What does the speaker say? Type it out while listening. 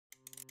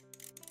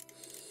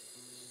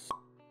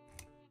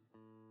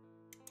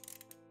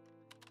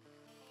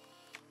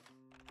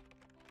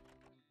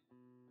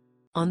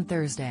On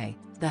Thursday,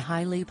 the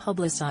highly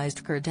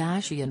publicized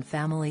Kardashian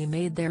family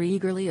made their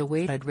eagerly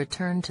awaited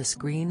return to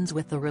screens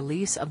with the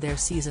release of their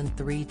Season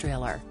 3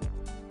 trailer.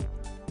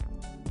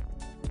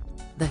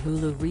 The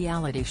Hulu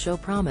reality show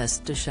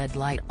promised to shed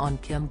light on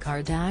Kim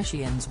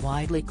Kardashian's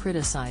widely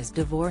criticized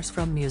divorce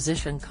from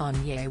musician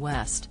Kanye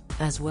West,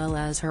 as well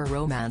as her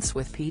romance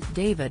with Pete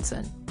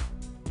Davidson.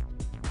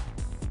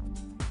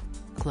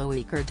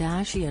 Khloe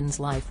Kardashian's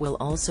life will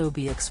also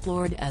be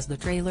explored, as the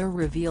trailer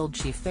revealed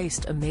she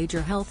faced a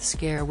major health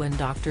scare when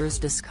doctors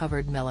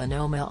discovered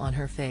melanoma on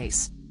her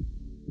face.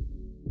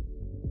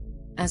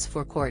 As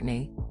for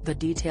Kourtney, the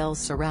details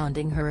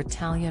surrounding her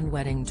Italian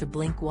wedding to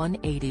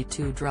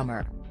Blink-182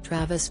 drummer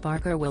Travis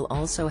Barker will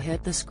also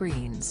hit the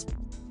screens.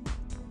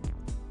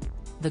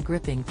 The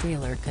gripping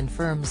trailer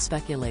confirms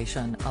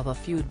speculation of a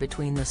feud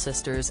between the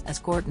sisters, as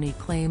Kourtney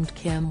claimed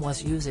Kim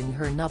was using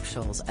her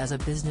nuptials as a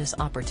business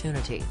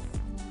opportunity.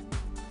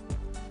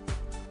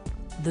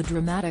 The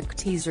dramatic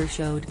teaser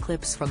showed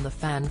clips from the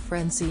fan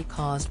frenzy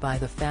caused by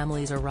the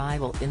family's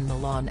arrival in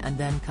Milan and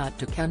then cut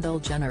to Kendall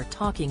Jenner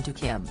talking to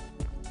Kim.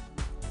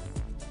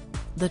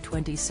 The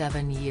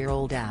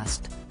 27-year-old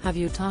asked, "Have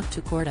you talked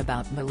to Kourt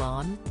about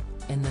Milan?"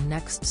 In the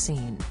next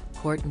scene,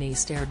 Kourtney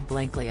stared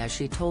blankly as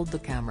she told the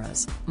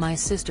cameras, "My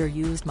sister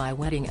used my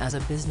wedding as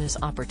a business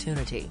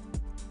opportunity."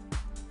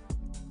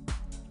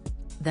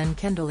 Then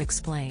Kendall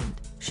explained,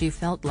 she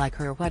felt like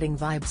her wedding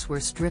vibes were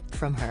stripped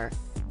from her.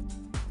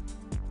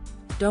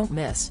 Don't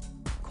miss.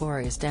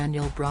 Corey's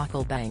Daniel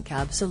Brocklebank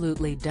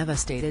absolutely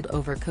devastated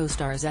over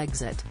co-star's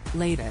exit.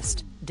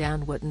 Latest,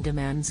 Dan Wootton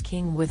demands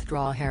King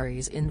withdraw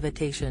Harry's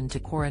invitation to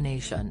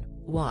coronation.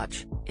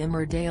 Watch,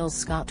 Emmerdale's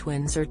Scott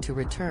Windsor to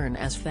return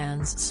as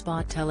fans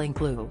spot telling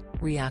clue.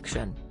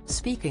 Reaction.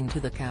 Speaking to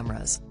the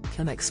cameras,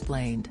 Kim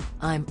explained,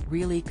 "I'm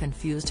really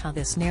confused how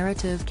this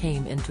narrative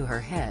came into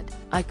her head.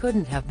 I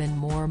couldn't have been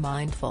more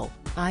mindful.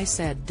 I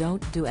said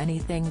don't do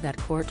anything that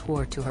Kourt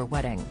wore to her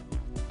wedding."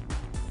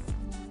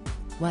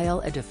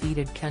 While a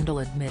defeated Kendall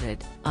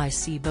admitted, "I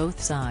see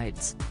both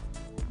sides."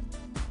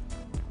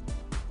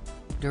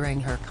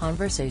 During her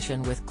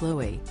conversation with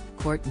Khloe,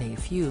 Kourtney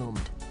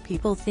fumed,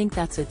 "People think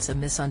it's a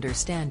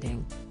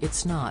misunderstanding,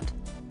 it's not.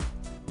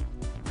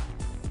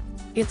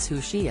 It's who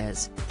she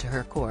is, to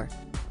her core."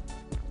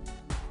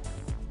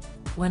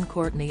 When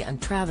Kourtney and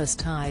Travis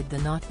tied the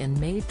knot in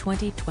May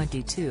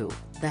 2022,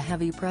 the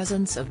heavy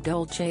presence of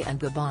Dolce &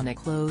 Gabbana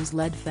clothes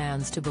led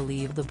fans to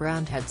believe the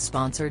brand had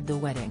sponsored the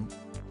wedding.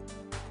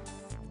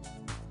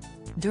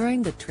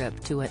 During the trip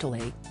to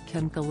Italy,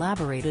 Kim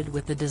collaborated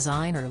with the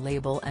designer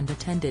label and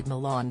attended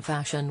Milan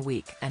Fashion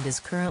Week and is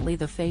currently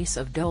the face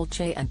of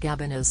Dolce &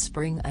 Gabbana's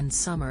Spring and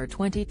Summer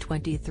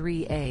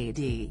 2023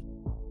 ad.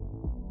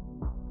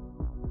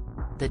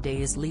 The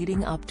days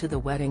leading up to the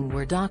wedding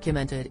were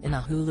documented in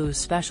a Hulu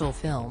special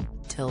film,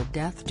 Till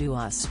Death Do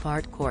Us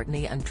Part.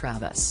 Kourtney and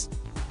Travis.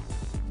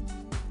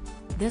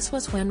 This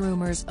was when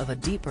rumors of a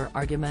deeper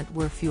argument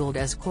were fueled,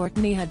 as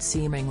Kourtney had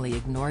seemingly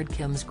ignored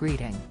Kim's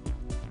greeting.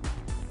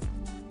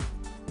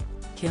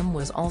 Kim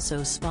was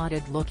also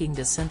spotted looking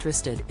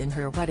disinterested in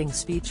her wedding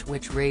speech,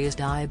 which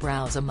raised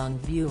eyebrows among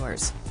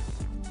viewers.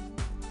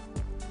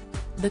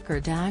 The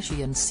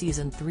Kardashians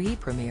Season 3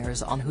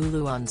 premieres on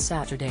Hulu on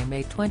Saturday,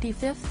 May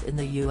 25 in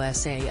the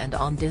USA and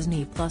on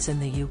Disney+ in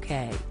the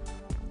UK.